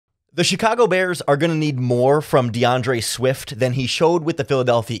The Chicago Bears are going to need more from DeAndre Swift than he showed with the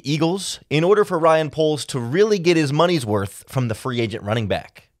Philadelphia Eagles in order for Ryan Poles to really get his money's worth from the free agent running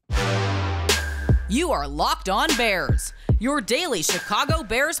back. You are Locked On Bears, your daily Chicago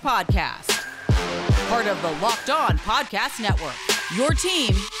Bears podcast. Part of the Locked On Podcast Network, your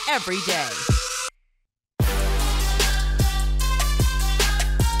team every day.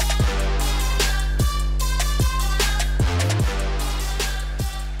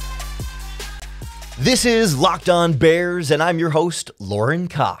 This is Locked On Bears, and I'm your host, Lauren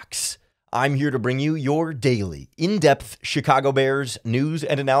Cox. I'm here to bring you your daily, in-depth Chicago Bears news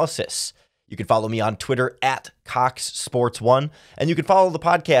and analysis. You can follow me on Twitter at CoxSports1, and you can follow the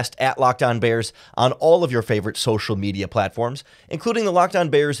podcast at Locked On Bears on all of your favorite social media platforms, including the Locked On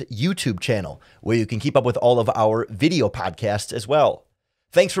Bears YouTube channel, where you can keep up with all of our video podcasts as well.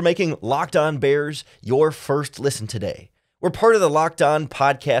 Thanks for making Locked On Bears your first listen today. We're part of the Locked On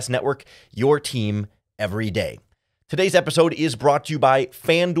Podcast Network, your team every day. Today's episode is brought to you by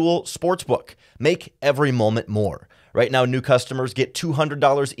FanDuel Sportsbook. Make every moment more. Right now, new customers get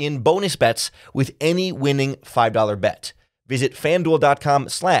 $200 in bonus bets with any winning $5 bet. Visit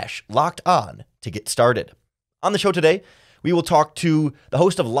FanDuel.com/LockedOn to get started. On the show today, we will talk to the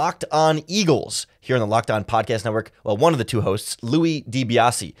host of Locked On Eagles here on the Locked On Podcast Network, well, one of the two hosts, Louie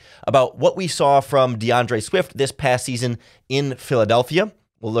DiBiase, about what we saw from DeAndre Swift this past season in Philadelphia.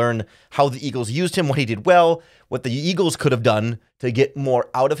 We'll learn how the Eagles used him, what he did well, what the Eagles could have done to get more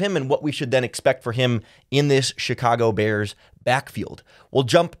out of him, and what we should then expect for him in this Chicago Bears backfield. We'll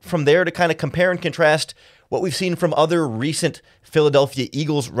jump from there to kind of compare and contrast what we've seen from other recent Philadelphia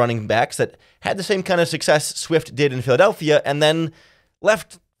Eagles running backs that had the same kind of success Swift did in Philadelphia and then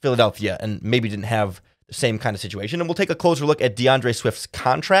left Philadelphia and maybe didn't have the same kind of situation. And we'll take a closer look at DeAndre Swift's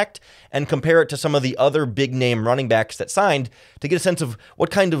contract and compare it to some of the other big name running backs that signed to get a sense of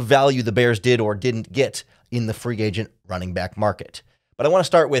what kind of value the Bears did or didn't get in the free agent running back market. But I want to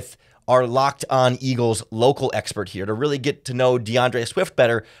start with our Locked On Eagles local expert here to really get to know DeAndre Swift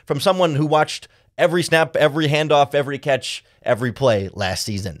better from someone who watched every snap, every handoff, every catch, every play last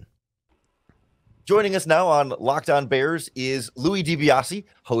season. Joining us now on Locked On Bears is Louie DiBiase,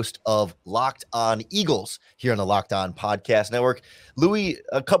 host of Locked On Eagles here on the Locked On Podcast Network. Louie,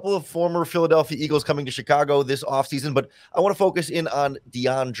 a couple of former Philadelphia Eagles coming to Chicago this offseason, but I want to focus in on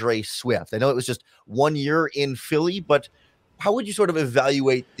DeAndre Swift. I know it was just 1 year in Philly, but how would you sort of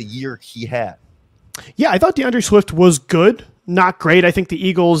evaluate the year he had? Yeah, I thought DeAndre Swift was good. Not great. I think the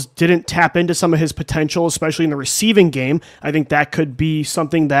Eagles didn't tap into some of his potential, especially in the receiving game. I think that could be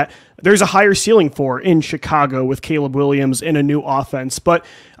something that there's a higher ceiling for in Chicago with Caleb Williams in a new offense. But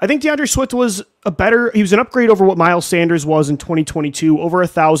I think DeAndre Swift was he was an upgrade over what Miles Sanders was in 2022, over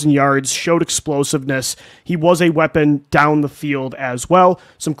 1,000 yards, showed explosiveness. He was a weapon down the field as well.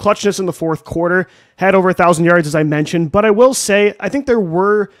 Some clutchness in the fourth quarter, had over 1,000 yards, as I mentioned. But I will say, I think there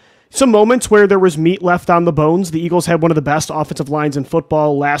were some moments where there was meat left on the bones. The Eagles had one of the best offensive lines in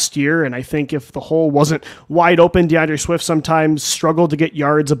football last year, and I think if the hole wasn't wide open, DeAndre Swift sometimes struggled to get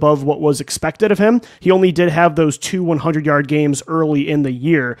yards above what was expected of him. He only did have those 2 100-yard games early in the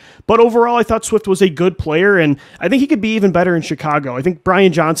year. But overall, I thought Swift was a good player, and I think he could be even better in Chicago. I think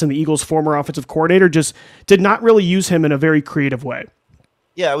Brian Johnson, the Eagles' former offensive coordinator, just did not really use him in a very creative way.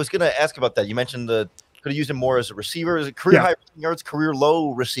 Yeah, I was going to ask about that. You mentioned could have used him more as a receiver, as a career high receiving yards, career low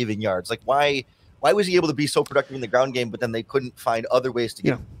receiving yards. Like why was he able to be so productive in the ground game, but then they couldn't find other ways to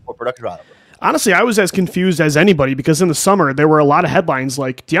get more productive out of him? Honestly, I was as confused as anybody because in the summer, there were a lot of headlines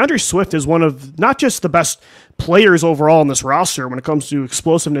like DeAndre Swift is one of not just the best players overall in this roster when it comes to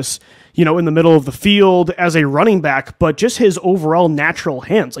explosiveness, in the middle of the field as a running back, but just his overall natural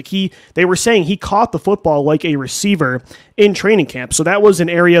hands. Like they were saying he caught the football like a receiver in training camp. So that was an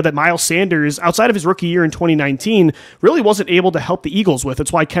area that Miles Sanders, outside of his rookie year in 2019, really wasn't able to help the Eagles with.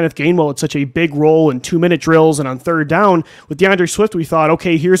 It's why Kenneth Gainwell had such a big role in 2-minute drills and on third down. With DeAndre Swift, we thought,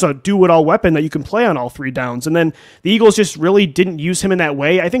 okay, here's a do-it-all weapon that you can play on all 3 downs. And then the Eagles just really didn't use him in that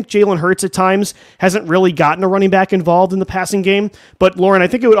way. I think Jalen Hurts at times hasn't really gotten a running back involved in the passing game. But Lauren, I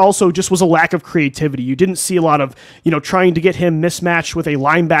think it also just was a lack of creativity. You didn't see a lot of, trying to get him mismatched with a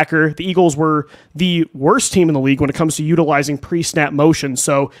linebacker. The Eagles were the worst team in the league when it comes to utilizing pre-snap motion.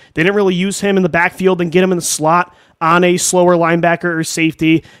 So they didn't really use him in the backfield and get him in the slot on a slower linebacker or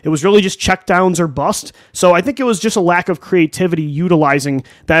safety. It was really just check downs or bust. So I think it was just a lack of creativity utilizing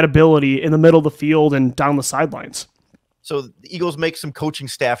that ability in the middle of the field and down the sidelines. So the Eagles make some coaching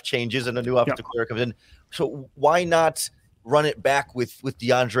staff changes and a new offensive coordinator comes in. So why not run it back with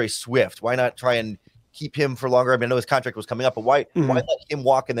DeAndre Swift? Why not try and keep him for longer? I mean, I know his contract was coming up, but why let him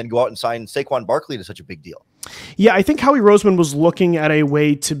walk and then go out and sign Saquon Barkley to such a big deal? Yeah, I think Howie Roseman was looking at a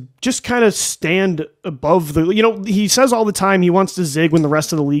way to just kind of stand above he says all the time he wants to zig when the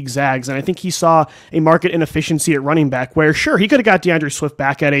rest of the league zags. And I think he saw a market inefficiency at running back where, sure, he could have got DeAndre Swift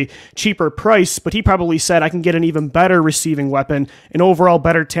back at a cheaper price, but he probably said, I can get an even better receiving weapon, an overall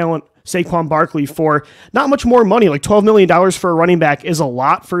better talent, Saquon Barkley, for not much more money. Like $12 million for a running back is a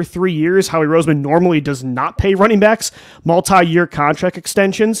lot for 3 years. Howie Roseman normally does not pay running backs multi-year contract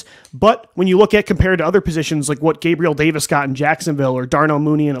extensions. But when you look at compared to other positions like what Gabriel Davis got in Jacksonville or Darnell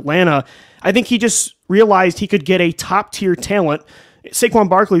Mooney in Atlanta, I think he just realized he could get a top-tier talent. Saquon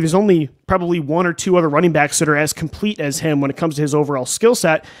Barkley, there's only probably one or two other running backs that are as complete as him when it comes to his overall skill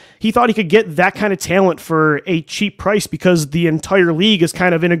set. He thought he could get that kind of talent for a cheap price because the entire league is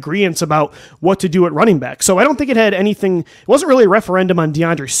kind of in agreement about what to do at running back. So I don't think it had anything, it wasn't really a referendum on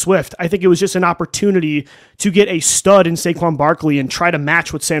DeAndre Swift. I think it was just an opportunity to get a stud in Saquon Barkley and try to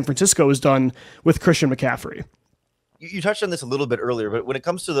match what San Francisco has done with Christian McCaffrey. You touched on this a little bit earlier, but when it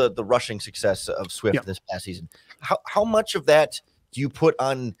comes to the rushing success of Swift this past season, how much of that do you put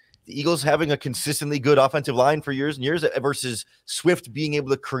on the Eagles having a consistently good offensive line for years and years versus Swift being able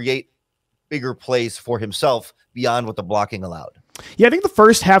to create bigger plays for himself beyond what the blocking allowed? Yeah, I think the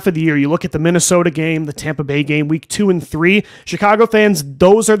first half of the year, you look at the Minnesota game, the Tampa Bay game, week 2 and 3, Chicago fans,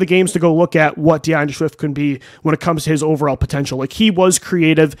 those are the games to go look at what DeAndre Swift can be when it comes to his overall potential. Like, he was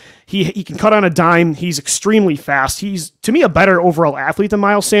creative. He can cut on a dime. He's extremely fast. He's, to me, a better overall athlete than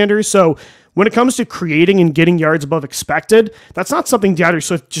Miles Sanders. So when it comes to creating and getting yards above expected, that's not something DeAndre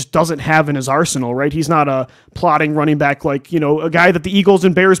Swift just doesn't have in his arsenal, right? He's not a plotting running back like, a guy that the Eagles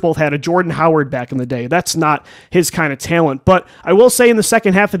and Bears both had, a Jordan Howard back in the day. That's not his kind of talent. But I will say in the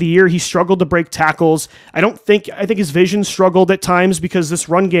second half of the year, he struggled to break tackles. I think his vision struggled at times because this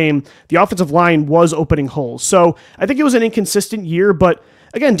run game, the offensive line was opening holes. So I think it was an inconsistent year, but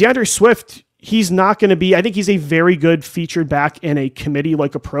again, DeAndre Swift, he's not going to be, I think he's a very good featured back in a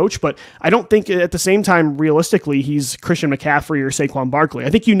committee-like approach, but I don't think at the same time, realistically, he's Christian McCaffrey or Saquon Barkley.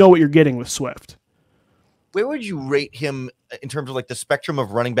 I think you know what you're getting with Swift. Where would you rate him in terms of like the spectrum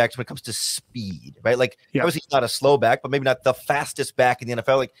of running backs when it comes to speed, right? Like, obviously he's not a slow back, but maybe not the fastest back in the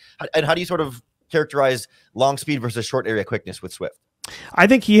NFL. Like, and how do you sort of characterize long speed versus short area quickness with Swift? I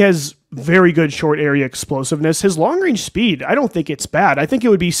think he has very good short area explosiveness. His long range speed, I don't think it's bad. I think it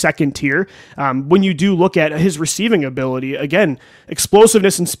would be second tier. When you do look at his receiving ability, again,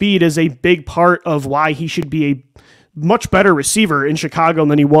 explosiveness and speed is a big part of why he should be a much better receiver in Chicago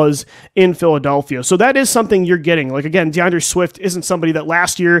than he was in Philadelphia. So that is something you're getting. Like, again, DeAndre Swift isn't somebody that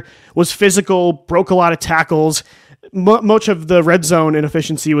last year was physical, broke a lot of tackles. Much of the red zone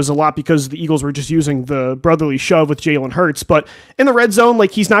inefficiency was a lot because the Eagles were just using the brotherly shove with Jalen Hurts. But in the red zone,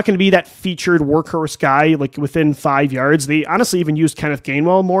 like, he's not going to be that featured workhorse guy, like within 5 yards. They honestly even used Kenneth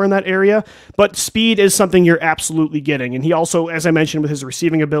Gainwell more in that area. But speed is something you're absolutely getting. And he also, as I mentioned, with his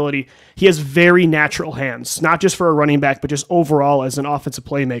receiving ability, he has very natural hands, not just for a running back, but just overall as an offensive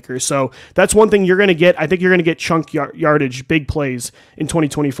playmaker. So that's one thing you're going to get. I think you're going to get chunk yardage, big plays in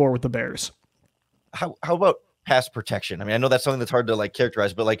 2024 with the Bears. How about pass protection? I mean, I know that's something that's hard to like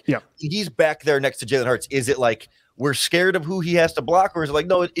characterize, but like, he's back there next to Jalen Hurts. Is it like we're scared of who he has to block, or is it like,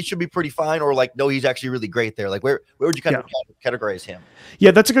 no, it should be pretty fine, or like, no, he's actually really great there? Like, where would you kind of categorize him?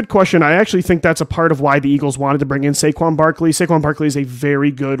 Yeah, that's a good question. I actually think that's a part of why the Eagles wanted to bring in Saquon Barkley. Saquon Barkley is a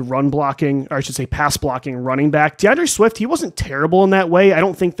very good run blocking, or I should say pass blocking running back. DeAndre Swift, he wasn't terrible in that way. I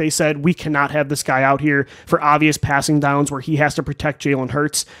don't think they said we cannot have this guy out here for obvious passing downs where he has to protect Jalen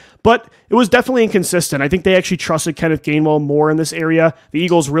Hurts. But it was definitely inconsistent. I think they actually trusted Kenneth Gainwell more in this area. The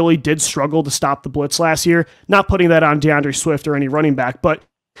Eagles really did struggle to stop the blitz last year. Not putting that on DeAndre Swift or any running back. But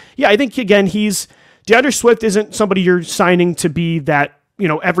yeah, I think, again, DeAndre Swift isn't somebody you're signing to be that,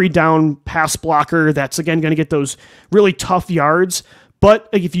 every down pass blocker that's, again, going to get those really tough yards. But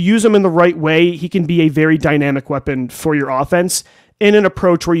if you use him in the right way, he can be a very dynamic weapon for your offense in an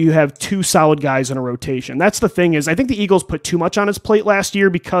approach where you have two solid guys in a rotation. That's the thing is, I think the Eagles put too much on his plate last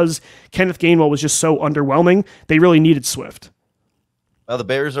year because Kenneth Gainwell was just so underwhelming. They really needed Swift. Well, the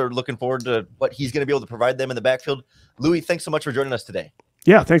Bears are looking forward to what he's going to be able to provide them in the backfield. Louie, thanks so much for joining us today.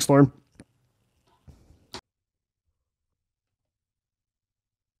 Yeah, thanks, Lauren.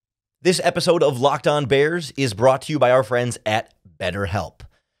 This episode of Locked On Bears is brought to you by our friends at BetterHelp.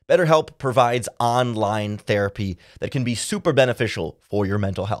 BetterHelp provides online therapy that can be super beneficial for your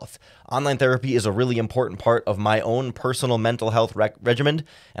mental health. Online therapy is a really important part of my own personal mental health regimen,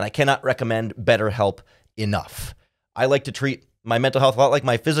 and I cannot recommend BetterHelp enough. I like to treat my mental health a lot like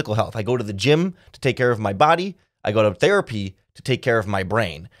my physical health. I go to the gym to take care of my body. I go to therapy to take care of my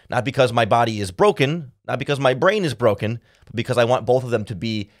brain. Not because my body is broken, not because my brain is broken, but because I want both of them to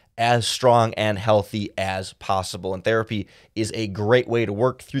be as strong and healthy as possible. And therapy is a great way to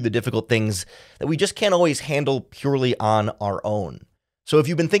work through the difficult things that we just can't always handle purely on our own. So if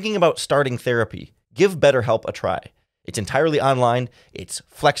you've been thinking about starting therapy, give BetterHelp a try. It's entirely online, it's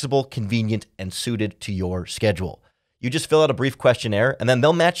flexible, convenient, and suited to your schedule. You just fill out a brief questionnaire, and then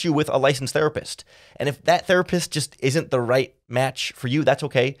they'll match you with a licensed therapist. And if that therapist just isn't the right match for you, that's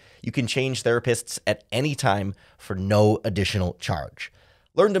okay. You can change therapists at any time for no additional charge.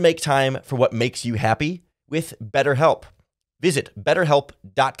 Learn to make time for what makes you happy with BetterHelp. Visit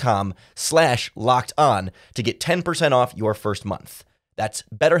betterhelp.com/lockedon to get 10% off your first month. That's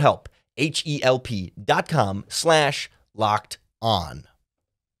BetterHelp, HELP.com/lockedon.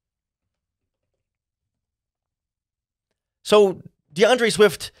 So DeAndre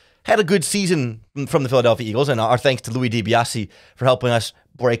Swift had a good season from the Philadelphia Eagles, and our thanks to Louie DiBiase for helping us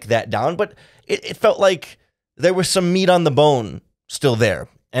break that down. But it felt like there was some meat on the bone still there,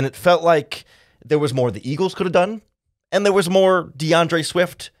 and it felt like there was more the Eagles could have done, and there was more DeAndre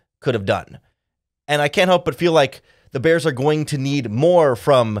Swift could have done. And I can't help but feel like the Bears are going to need more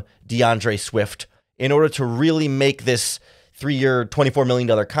from DeAndre Swift in order to really make this 3-year, $24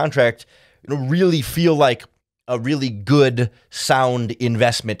 million contract really feel like a really good, sound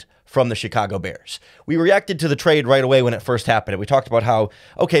investment from the Chicago Bears. We reacted to the trade right away when it first happened. We talked about how,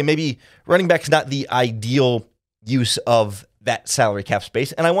 okay, maybe running back's not the ideal use of that salary cap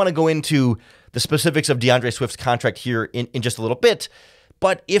space. And I want to go into the specifics of DeAndre Swift's contract here in just a little bit.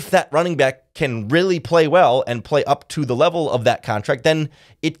 But if that running back can really play well and play up to the level of that contract, then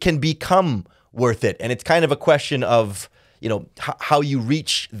it can become worth it. And it's kind of a question of, how you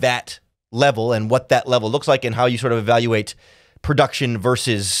reach that level and what that level looks like and how you sort of evaluate production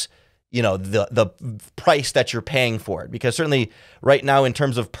versus, the price that you're paying for it. Because certainly right now in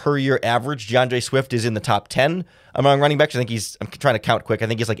terms of per year average, DeAndre Swift is in the top 10 among running backs. I'm trying to count quick. I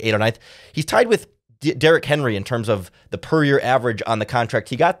think he's like 8th or 9th. He's tied with Derrick Henry in terms of the per year average on the contract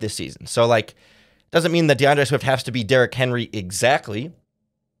he got this season. So doesn't mean that DeAndre Swift has to be Derrick Henry exactly,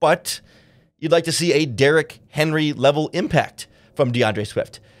 but you'd like to see a Derrick Henry level impact from DeAndre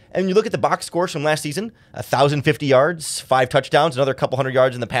Swift. And you look at the box scores from last season, 1,050 yards, 5 touchdowns, another couple hundred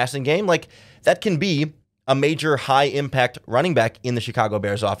yards in the passing game. That can be a major high impact running back in the Chicago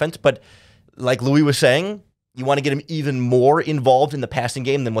Bears offense. But like Louie was saying, you want to get him even more involved in the passing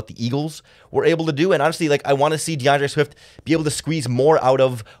game than what the Eagles were able to do. And honestly, I want to see DeAndre Swift be able to squeeze more out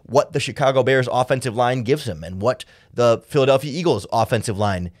of what the Chicago Bears offensive line gives him and what the Philadelphia Eagles offensive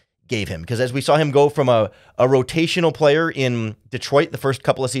line gave him. Because as we saw him go from a rotational player in Detroit the first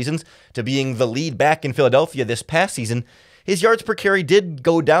couple of seasons to being the lead back in Philadelphia this past season, his yards per carry did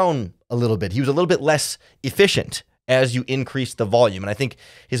go down a little bit. He was a little bit less efficient as you increase the volume. And I think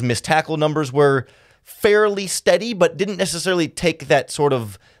his missed tackle numbers were fairly steady, but didn't necessarily take that sort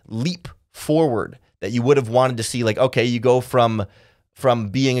of leap forward that you would have wanted to see. Okay, you go from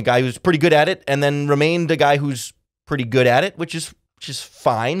being a guy who's pretty good at it and then remained a guy who's pretty good at it, which is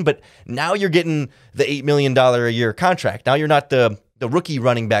fine. But now you're getting the $8 million a year contract. Now you're not the rookie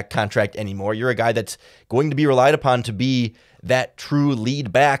running back contract anymore. You're a guy that's going to be relied upon to be that true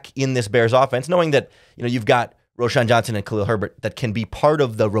lead back in this Bears offense, knowing that you've got Roschon Johnson and Khalil Herbert that can be part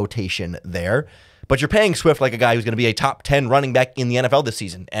of the rotation there. But you're paying Swift like a guy who's going to be a top 10 running back in the NFL this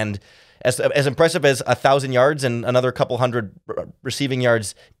season. And as impressive as 1,000 yards and another couple hundred receiving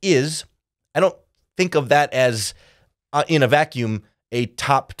yards is, I don't think of that as, in a vacuum, a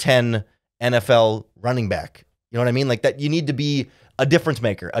top 10 NFL running back. You know what I mean? That you need to be a difference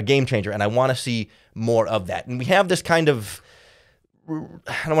maker, a game changer. And I want to see more of that. And we have this kind of,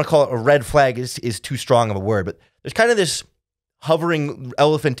 I don't want to call it a red flag is too strong of a word, but there's kind of this hovering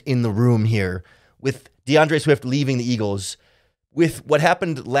elephant in the room here with DeAndre Swift leaving the Eagles, with what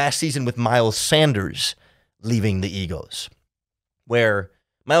happened last season with Miles Sanders leaving the Eagles, where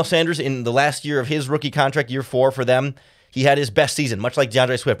Miles Sanders in the last year of his rookie contract, year 4 for them, he had his best season, much like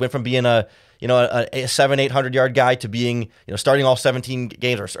DeAndre Swift. Went from being a 700-800 yard guy to being starting all 17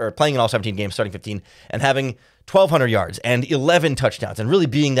 games or playing in all 17 games, starting 15, and having 1,200 yards and 11 touchdowns, and really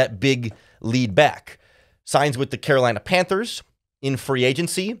being that big lead back. Signs with the Carolina Panthers in free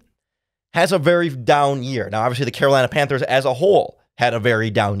agency, has a very down year. Now, obviously, the Carolina Panthers as a whole had a very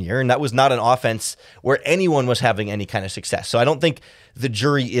down year, and that was not an offense where anyone was having any kind of success. So I don't think the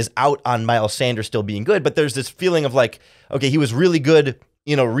jury is out on Miles Sanders still being good, but there's this feeling of okay, he was really good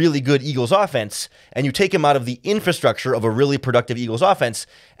in a really good Eagles offense, and you take him out of the infrastructure of a really productive Eagles offense,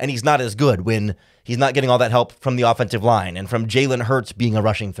 and he's not as good when he's not getting all that help from the offensive line and from Jalen Hurts being a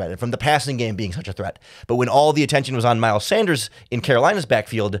rushing threat and from the passing game being such a threat. But when all the attention was on Miles Sanders in Carolina's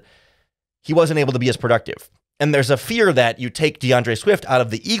backfield, he wasn't able to be as productive. And there's a fear that you take DeAndre Swift out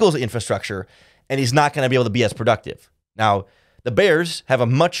of the Eagles' infrastructure and he's not going to be able to be as productive. Now, the Bears have a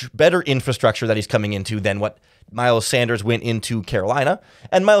much better infrastructure that he's coming into than what Miles Sanders went into Carolina.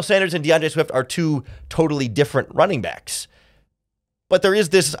 And Miles Sanders and DeAndre Swift are two totally different running backs. But there is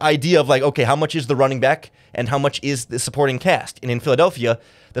this idea of like, okay, how much is the running back and how much is the supporting cast? And in Philadelphia,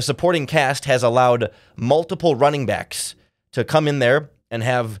 the supporting cast has allowed multiple running backs to come in there and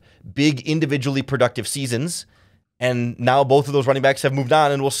have big individually productive seasons. And now both of those running backs have moved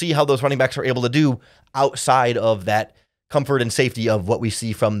on, and we'll see how those running backs are able to do outside of that comfort and safety of what we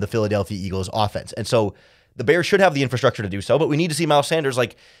see from the Philadelphia Eagles offense. And so the Bears should have the infrastructure to do so, but we need to see Miles Sanders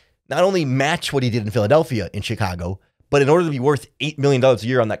like not only match what he did in Philadelphia in Chicago, but in order to be worth $8 million a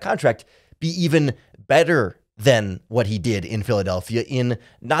year on that contract, be even better than what he did in Philadelphia in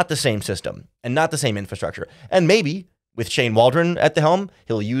not the same system and not the same infrastructure. And maybe with Shane Waldron at the helm,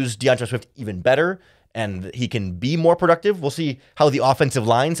 he'll use DeAndre Swift even better and he can be more productive. We'll see how the offensive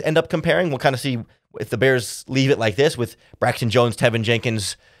lines end up comparing. We'll kind of see if the Bears leave it like this with Braxton Jones, Tevin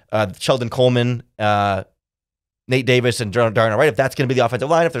Jenkins, Sheldon Coleman, Nate Davis, and Darnell Wright, if that's going to be the offensive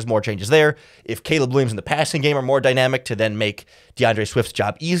line, if there's more changes there. If Caleb Williams in the passing game are more dynamic to then make DeAndre Swift's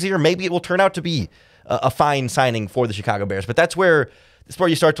job easier, maybe it will turn out to be a fine signing for the Chicago Bears. But that's where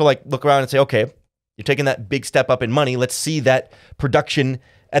you start to like look around and say, okay, you're taking that big step up in money. Let's see that production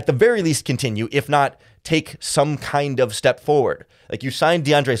at the very least continue, if not take some kind of step forward. Like you signed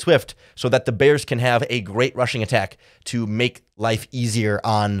DeAndre Swift so that the Bears can have a great rushing attack to make life easier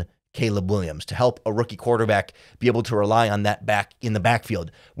on Caleb Williams, to help a rookie quarterback be able to rely on that back in the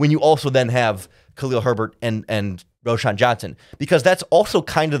backfield. When you also then have Khalil Herbert and Roschon Johnson, because that's also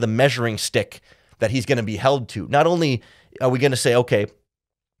kind of the measuring stick that he's going to be held to. Not only are we going to say, okay,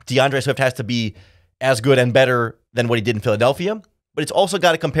 DeAndre Swift has to be as good and better than what he did in Philadelphia, but it's also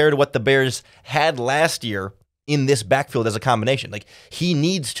got to compare to what the Bears had last year in this backfield as a combination. Like he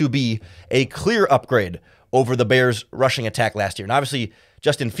needs to be a clear upgrade over the Bears rushing attack last year. And obviously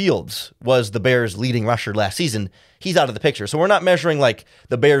Justin Fields was the Bears leading rusher last season. He's out of the picture. So we're not measuring like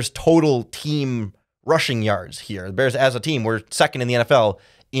the Bears total team rushing yards here. The Bears as a team, we're second in the NFL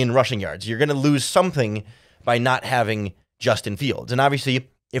in rushing yards. You're going to lose something by not having Justin Fields. And obviously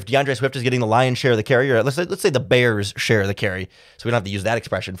if DeAndre Swift is getting the lion's share of the carry, or let's say the Bears share of the carry, so we don't have to use that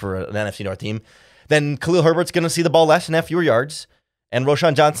expression for an NFC North team, then Khalil Herbert's going to see the ball less and have fewer yards. And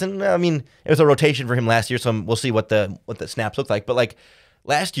Roschon Johnson, I mean, it was a rotation for him last year, so we'll see what the snaps look like. But like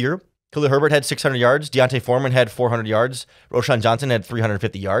last year, Khalil Herbert had 600 yards, Deontay Foreman had 400 yards, Roschon Johnson had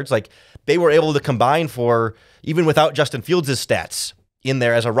 350 yards. Like they were able to combine for, even without Justin Fields' stats in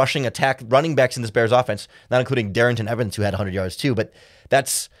there as a rushing attack, running backs in this Bears offense, not including Darrington Evans, who had 100 yards too. But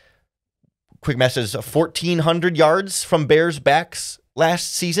that's, quick message, 1,400 yards from Bears backs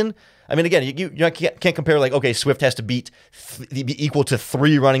last season. I mean, again, you can't compare like, okay, Swift has to be equal to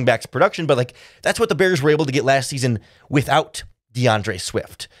 3 running backs production, but like that's what the Bears were able to get last season without DeAndre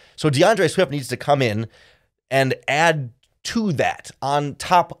Swift. So DeAndre Swift needs to come in and add to that, on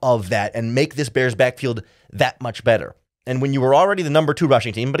top of that, and make this Bears backfield that much better. And when you were already the number 2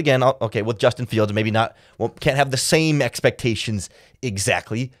 rushing team, but again, okay, with Justin Fields, maybe not, can't have the same expectations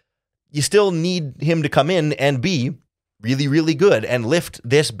exactly. You still need him to come in and be really, really good and lift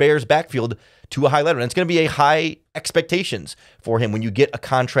this Bears backfield to a high level. And it's going to be a high expectations for him when you get a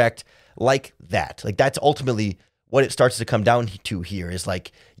contract like that. Like that's ultimately what it starts to come down to here is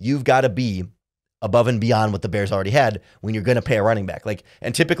like, you've got to be above and beyond what the Bears already had when you're going to pay a running back. Like,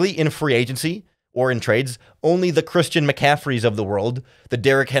 and typically in free agency or in trades, only the Christian McCaffreys of the world, the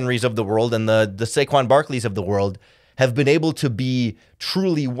Derrick Henrys of the world, and the Saquon Barkleys of the world have been able to be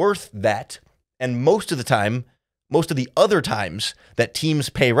truly worth that. And most of the other times that teams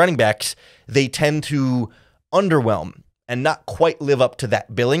pay running backs, they tend to underwhelm and not quite live up to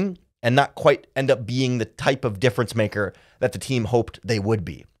that billing and not quite end up being the type of difference maker that the team hoped they would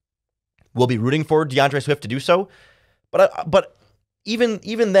be. We'll be rooting for DeAndre Swift to do so, but even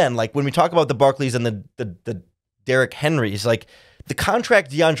then, like when we talk about the Barkleys and the Derrick Henrys, like the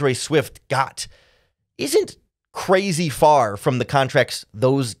contract DeAndre Swift got isn't crazy far from the contracts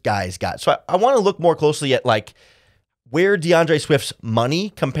those guys got. So I want to look more closely at like where DeAndre Swift's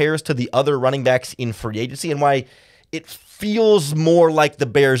money compares to the other running backs in free agency and why it feels more like the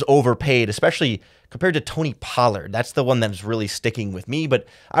Bears overpaid, especially compared to Tony Pollard. That's the one that's really sticking with me, but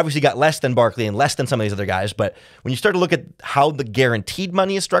obviously got less than Barkley and less than some of these other guys. But when you start to look at how the guaranteed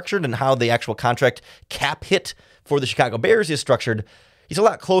money is structured and how the actual contract cap hit for the Chicago Bears is structured, he's a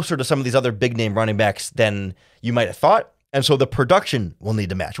lot closer to some of these other big name running backs than you might have thought. And so the production will need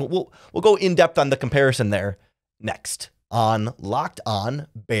to match. We'll go in depth on the comparison there next on Locked On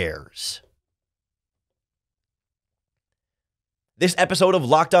Bears. This episode of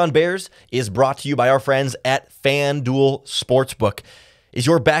Locked On Bears is brought to you by our friends at FanDuel Sportsbook. Is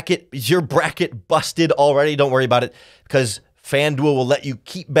your bracket busted already? Don't worry about it, because FanDuel will let you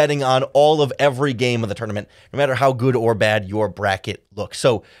keep betting on all of every game of the tournament, no matter how good or bad your bracket looks.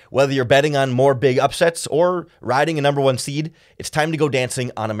 So whether you're betting on more big upsets or riding a number one seed, it's time to go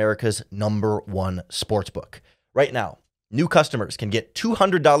dancing on America's number one sportsbook. Right now, new customers can get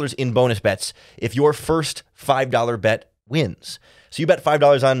 $200 in bonus bets if your first $5 bet wins. So you bet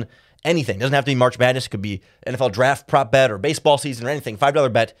 $5 on anything. It doesn't have to be March Madness. It could be NFL draft prop bet or baseball season or anything.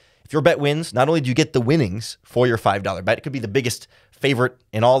 $5 bet. If your bet wins, not only do you get the winnings for your $5 bet, it could be the biggest favorite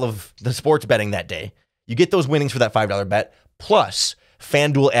in all of the sports betting that day. You get those winnings for that $5 bet, plus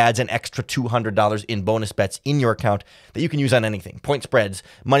FanDuel adds an extra $200 in bonus bets in your account that you can use on anything. Point spreads,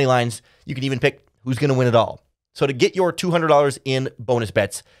 money lines. You can even pick who's going to win it all. So to get your $200 in bonus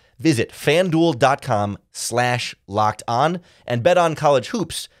bets, visit FanDuel.com/lockedon and bet on college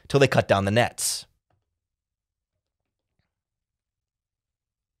hoops till they cut down the nets.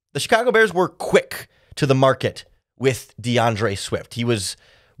 The Chicago Bears were quick to the market with DeAndre Swift. He was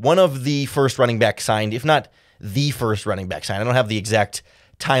one of the first running backs signed, if not the first running back signed. I don't have the exact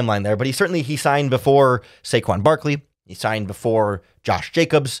timeline there, but he signed before Saquon Barkley. He signed before Josh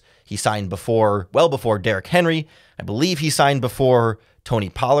Jacobs. He signed well before Derrick Henry. I believe he signed before Tony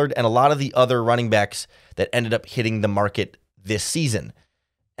Pollard and a lot of the other running backs that ended up hitting the market this season.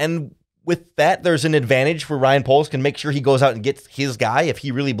 And with that, there's an advantage for Ryan Poles, can make sure he goes out and gets his guy. If he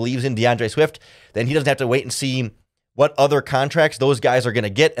really believes in DeAndre Swift, then he doesn't have to wait and see what other contracts those guys are going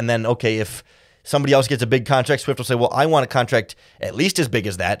to get. And then, okay, if somebody else gets a big contract, Swift will say, well, I want a contract at least as big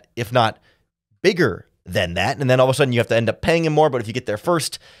as that, if not bigger than that. And then all of a sudden you have to end up paying him more. But if you get there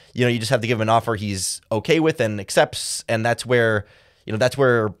first, you just have to give him an offer he's okay with and accepts. And that's where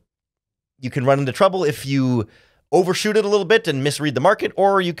you can run into trouble if you overshoot it a little bit and misread the market,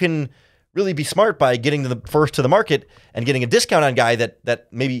 or you can really be smart by getting first to the market and getting a discount on a guy that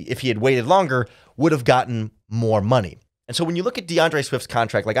maybe if he had waited longer would have gotten more money. And so when you look at DeAndre Swift's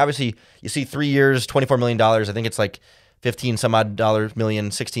contract, like obviously you see 3 years, $24 million. I think it's like 15 some odd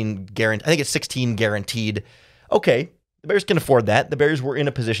million, 16 guaranteed. I think it's 16 guaranteed. Okay, the Bears can afford that. The Bears were in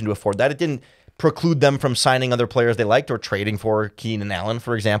a position to afford that. It didn't preclude them from signing other players they liked or trading for Keenan Allen,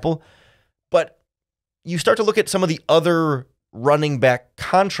 for example. But you start to look at some of the other running back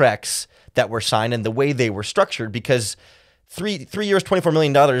contracts that were signed and the way they were structured, because 3 years, $24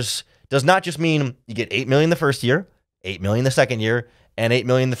 million does not just mean you get $8 million the first year, $8 million the second year, and $8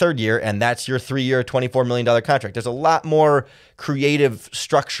 million the third year, and that's your 3-year, $24 million contract. There's a lot more creative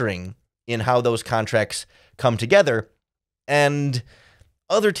structuring in how those contracts come together, and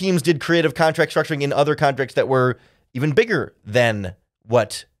other teams did creative contract structuring in other contracts that were even bigger than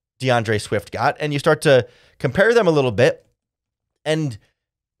what DeAndre Swift got, and you start to compare them a little bit, and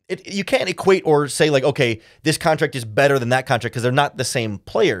you can't equate or say like, okay, this contract is better than that contract because they're not the same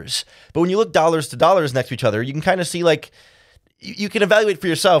players. But when you look dollars to dollars next to each other, you can kind of see like, you can evaluate for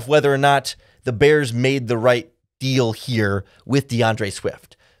yourself whether or not the Bears made the right deal here with DeAndre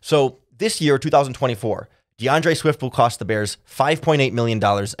Swift. So this year, 2024, DeAndre Swift will cost the Bears $5.8 million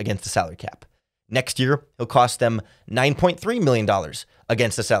against the salary cap. Next year, he'll cost them $9.3 million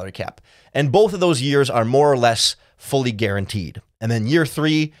against the salary cap. And both of those years are more or less fully guaranteed. And then year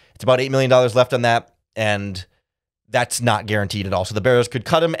 3, it's about $8 million left on that, and that's not guaranteed at all. So the Bears could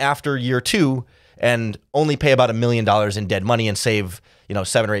cut him after year 2 and only pay about $1 million in dead money and save,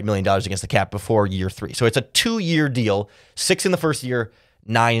 $7 or $8 million against the cap before year 3. So it's a 2-year deal, 6 in the first year,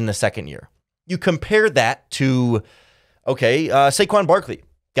 9 in the second year. You compare that to, Saquon Barkley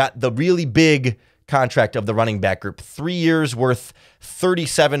got the really big contract of the running back group, 3 years worth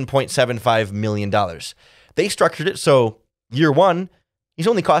 $37.75 million. They structured it so year 1, he's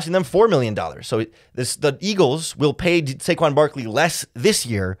only costing them $4 million. So the Eagles will pay Saquon Barkley less this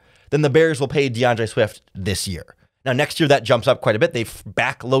year than the Bears will pay DeAndre Swift this year. Now, next year, that jumps up quite a bit. They've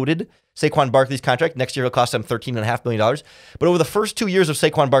backloaded Saquon Barkley's contract. Next year, it'll cost them $13.5 million. But over the first 2 years of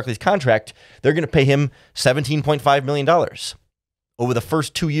Saquon Barkley's contract, they're going to pay him $17.5 million. Over the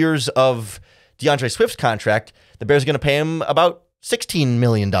first 2 years of DeAndre Swift's contract, the Bears are going to pay him about $16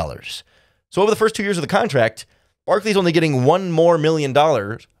 million. So over the first 2 years of the contract, Barkley's only getting $1 more million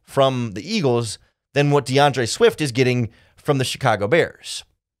from the Eagles than what DeAndre Swift is getting from the Chicago Bears.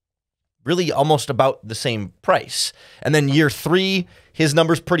 Really almost about the same price. And then year 3, his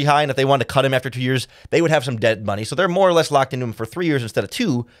number's pretty high, and if they wanted to cut him after 2 years, they would have some dead money. So they're more or less locked into him for 3 years instead of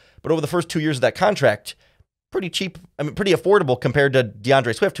 2. But over the first 2 years of that contract, pretty cheap, pretty affordable compared to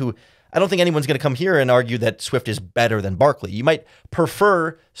DeAndre Swift, who I don't think anyone's going to come here and argue that Swift is better than Barkley. You might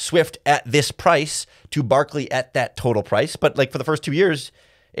prefer Swift at this price to Barkley at that total price, but like for the first 2 years,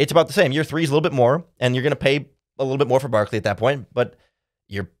 it's about the same. Year 3 is a little bit more, and you're going to pay a little bit more for Barkley at that point, but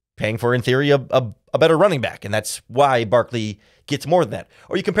you're paying for, in theory, a better running back, and that's why Barkley gets more than that.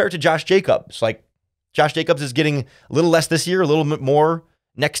 Or you compare it to Josh Jacobs. Like, Josh Jacobs is getting a little less this year, a little bit more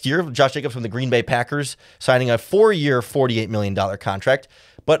next year. Josh Jacobs from the Green Bay Packers signing a 4-year, $48 million contract,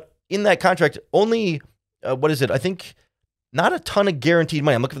 but in that contract, only, I think not a ton of guaranteed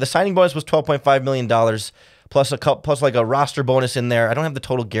money. I'm looking for the signing bonus was $12.5 million plus like a roster bonus in there. I don't have the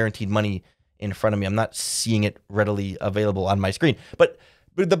total guaranteed money in front of me. I'm not seeing it readily available on my screen. But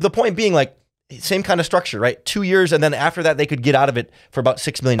the point being, like, same kind of structure, right? 2 years, and then after that, they could get out of it for about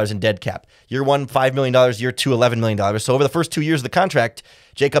 $6 million in dead cap. Year 1, $5 million. Year 2, $11 million. So over the first 2 years of the contract,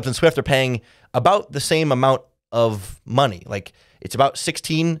 Jacobs and Swift are paying about the same amount of money. Like, it's about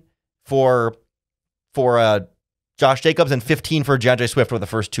 16 for Josh Jacobs and 15 for DeAndre Swift over the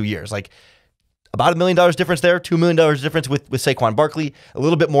first 2 years. Like, about $1 million difference there, $2 million difference with Saquon Barkley, a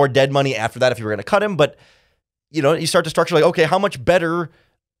little bit more dead money after that if you were going to cut him. But, you start to structure like, okay, how much better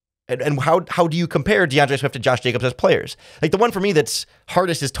and how do you compare DeAndre Swift to Josh Jacobs as players? Like, the one for me that's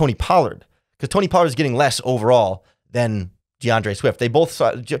hardest is Tony Pollard, because Tony Pollard is getting less overall than DeAndre Swift.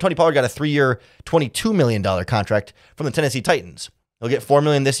 Tony Pollard got a 3-year, $22 million contract from the Tennessee Titans. He'll get $4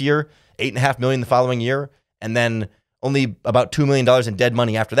 million this year, $8.5 million the following year, and then only about $2 million in dead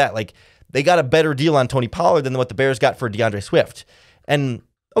money after that. Like, they got a better deal on Tony Pollard than what the Bears got for DeAndre Swift. And,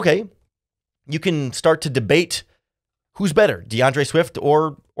 okay, you can start to debate who's better, DeAndre Swift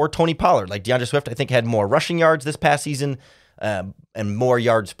or Tony Pollard. Like, DeAndre Swift, I think, had more rushing yards this past season and more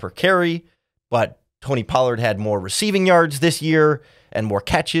yards per carry, but Tony Pollard had more receiving yards this year and more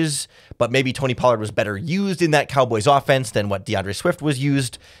catches, but maybe Tony Pollard was better used in that Cowboys offense than what DeAndre Swift was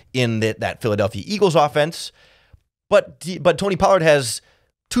used in that Philadelphia Eagles offense. But Tony Pollard has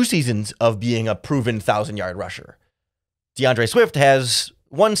 2 seasons of being a proven 1,000-yard rusher. DeAndre Swift has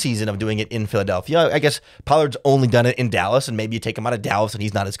 1 season of doing it in Philadelphia. I guess Pollard's only done it in Dallas, and maybe you take him out of Dallas and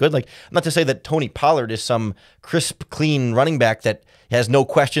he's not as good. Like, not to say that Tony Pollard is some crisp, clean running back that has no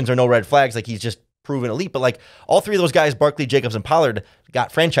questions or no red flags, like he's just proven elite, but like all 3 of those guys, Barkley, Jacobs, and Pollard,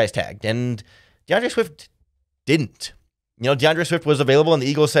 got franchise tagged, and DeAndre Swift didn't. DeAndre Swift was available, and the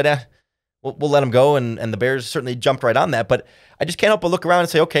Eagles said, we'll let him go, and the Bears certainly jumped right on that, but I just can't help but look around and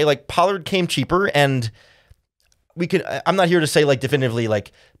say, okay, like, Pollard came cheaper, and I'm not here to say, like, definitively,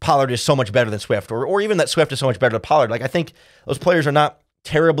 like, Pollard is so much better than Swift, or even that Swift is so much better than Pollard. Like, I think those players are not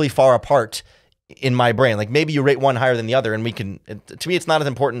terribly far apart in my brain. Like, maybe you rate one higher than the other, and to me, it's not as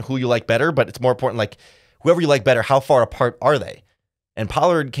important who you like better, but it's more important, like, whoever you like better, how far apart are they? And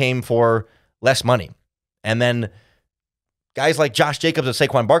Pollard came for less money. And then guys like Josh Jacobs and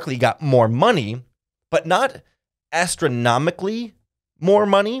Saquon Barkley got more money, but not astronomically more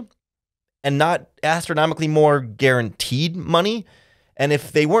money and not astronomically more guaranteed money. And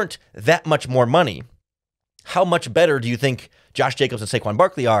if they weren't that much more money, how much better do you think Josh Jacobs and Saquon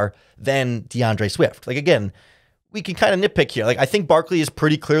Barkley are than DeAndre Swift? Like, again, we can kind of nitpick here. Like, I think Barkley is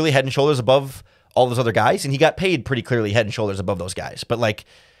pretty clearly head and shoulders above all those other guys, and he got paid pretty clearly head and shoulders above those guys. But, like,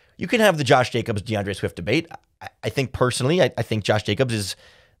 you can have the Josh Jacobs, DeAndre Swift debate. I think personally, I think Josh Jacobs is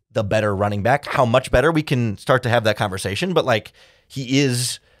the better running back. How much better? We can start to have that conversation, but, like, he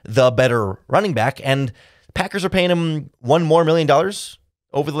is the better running back, and Packers are paying him $1 more million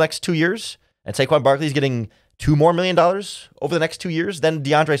over the next 2 years, and Saquon Barkley is getting $2 more million over the next 2 years than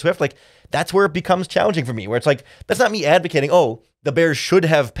DeAndre Swift. Like, that's where it becomes challenging for me, where it's like, that's not me advocating, oh, the Bears should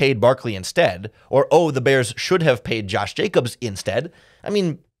have paid Barkley instead, or, oh, the Bears should have paid Josh Jacobs instead. I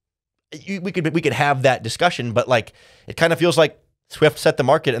mean, we could have that discussion, but, like, it kind of feels like Swift set the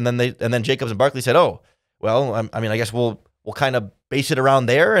market, and then Jacobs and Barkley said, oh, well, I mean, I guess we'll kind of base it around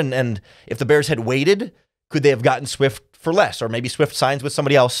there, and if the Bears had waited, could they have gotten Swift for less? Or maybe Swift signs with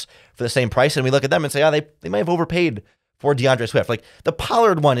somebody else for the same price, and we look at them and say, oh, they might have overpaid for DeAndre Swift. Like, the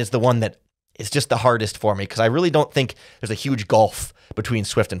Pollard one is the one that is just the hardest for me, because I really don't think there's a huge gulf between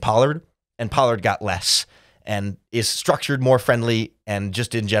Swift and Pollard got less and is structured more friendly, and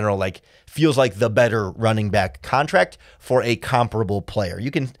just in general, like, feels like the better running back contract for a comparable player.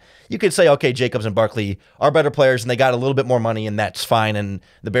 You could say, okay, Jacobs and Barkley are better players, and they got a little bit more money, and that's fine, and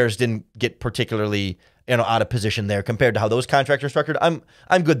the Bears didn't get particularly out of position there compared to how those contracts are structured.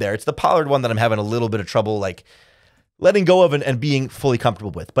 I'm good there. It's the Pollard one that I'm having a little bit of trouble, like, letting go of and being fully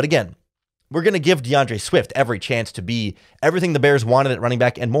comfortable with. But again, we're going to give DeAndre Swift every chance to be everything the Bears wanted at running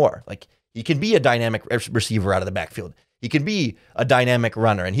back and more. Like, he can be a dynamic receiver out of the backfield. He can be a dynamic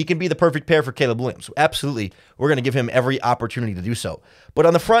runner, and he can be the perfect pair for Caleb Williams. Absolutely, we're going to give him every opportunity to do so. But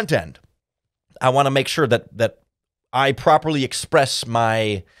on the front end, I want to make sure that I properly express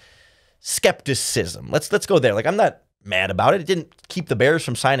my skepticism. Let's go there. Like, I'm not mad about it. It didn't keep the Bears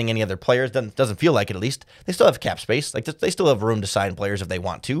from signing any other players. Doesn't feel like it, at least. They still have cap space. Like, they still have room to sign players if they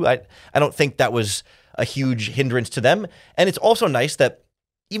want to. I don't think that was a huge hindrance to them. And it's also nice that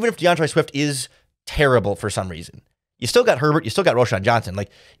even if DeAndre Swift is terrible for some reason, you still got Herbert, you still got Roschon Johnson.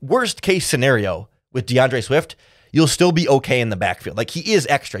 Like, worst case scenario with DeAndre Swift, you'll still be okay in the backfield. Like, he is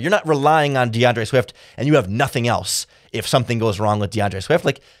extra. You're not relying on DeAndre Swift and you have nothing else if something goes wrong with DeAndre Swift.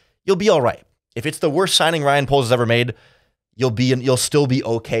 Like, you'll be all right. If it's the worst signing Ryan Poles has ever made, you'll still be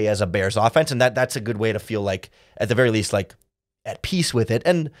okay as a Bears offense, and that's a good way to feel like, at the very least, like, at peace with it.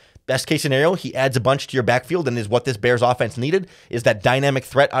 And best case scenario, he adds a bunch to your backfield, and is what this Bears offense needed, is that dynamic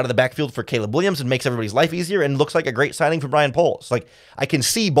threat out of the backfield for Caleb Williams, and makes everybody's life easier, and looks like a great signing from Ryan Poles. Like, I can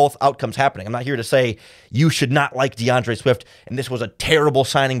see both outcomes happening. I'm not here to say you should not like DeAndre Swift and this was a terrible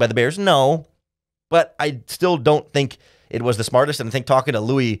signing by the Bears. No, but I still don't think it was the smartest, and I think talking to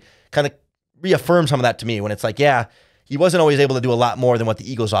Louie kind of reaffirmed some of that to me, when it's like, yeah, he wasn't always able to do a lot more than what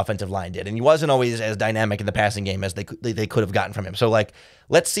the Eagles offensive line did, and he wasn't always as dynamic in the passing game as they could have gotten from him. So, like,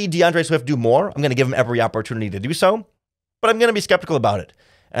 let's see DeAndre Swift do more. I'm going to give him every opportunity to do so, but I'm going to be skeptical about it,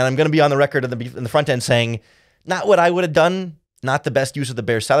 and I'm going to be on the record in the front end saying, not what I would have done, not the best use of the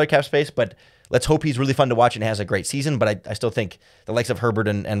Bears' salary cap space, but let's hope he's really fun to watch and has a great season. But I still think the likes of Herbert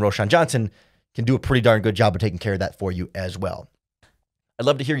and Roschon Johnson can do a pretty darn good job of taking care of that for you as well. I'd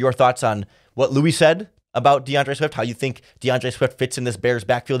love to hear your thoughts on what Louie said about DeAndre Swift, how you think DeAndre Swift fits in this Bears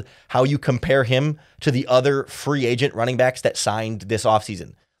backfield, how you compare him to the other free agent running backs that signed this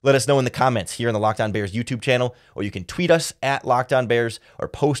offseason. Let us know in the comments here on the Locked On Bears YouTube channel, or you can tweet us at Locked On Bears or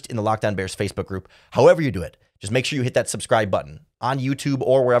post in the Locked On Bears Facebook group. However you do it, just make sure you hit that subscribe button on YouTube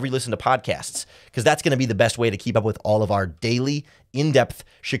or wherever you listen to podcasts, because that's going to be the best way to keep up with all of our daily, in-depth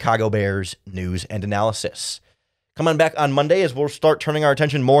Chicago Bears news and analysis. Come on back on Monday as we'll start turning our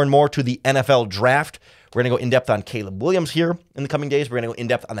attention more and more to the NFL draft. We're going to go in-depth on Caleb Williams here in the coming days. We're going to go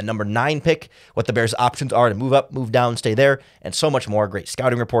in-depth on the number 9 pick, what the Bears' options are to move up, move down, stay there, and so much more. Great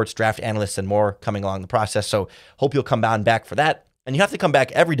scouting reports, draft analysts, and more coming along the process. So hope you'll come on back for that. And you have to come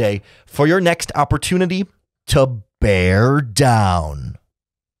back every day for your next opportunity to bear down.